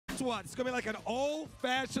what? It's going to be like an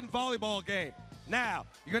old-fashioned volleyball game. Now,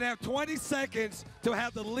 you're going to have 20 seconds to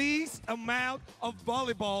have the least amount of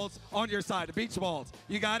volleyballs on your side, the beach balls.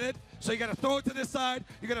 You got it? So you got to throw it to this side.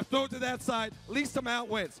 You got to throw it to that side. Least amount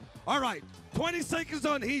wins. All right, 20 seconds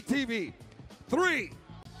on Heat TV. 3,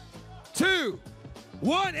 2,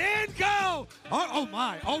 1, and go! Oh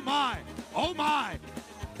my, oh my, oh my.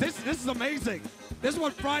 This is amazing. This is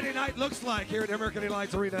what Friday night looks like here at American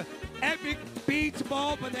Airlines Arena. Epic beach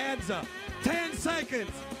ball bonanza. 10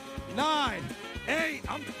 seconds. 9, 8,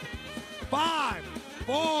 5,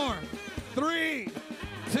 4, 3,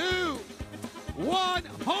 2, 1.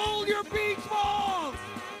 Hold your beach balls.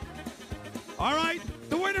 All right,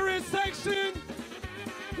 the winner is section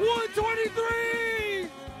 123.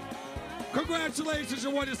 Congratulations, you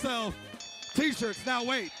won yourself T-shirts. Now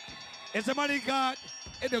wait, has somebody got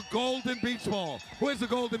the golden beach ball? Who has the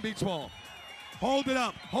golden beach ball? Hold it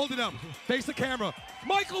up, face the camera.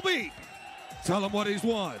 Michael B, tell him what he's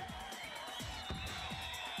won.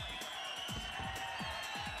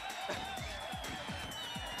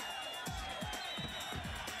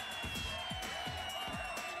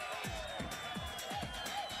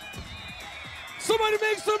 Somebody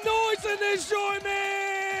make some noise in this joint, man!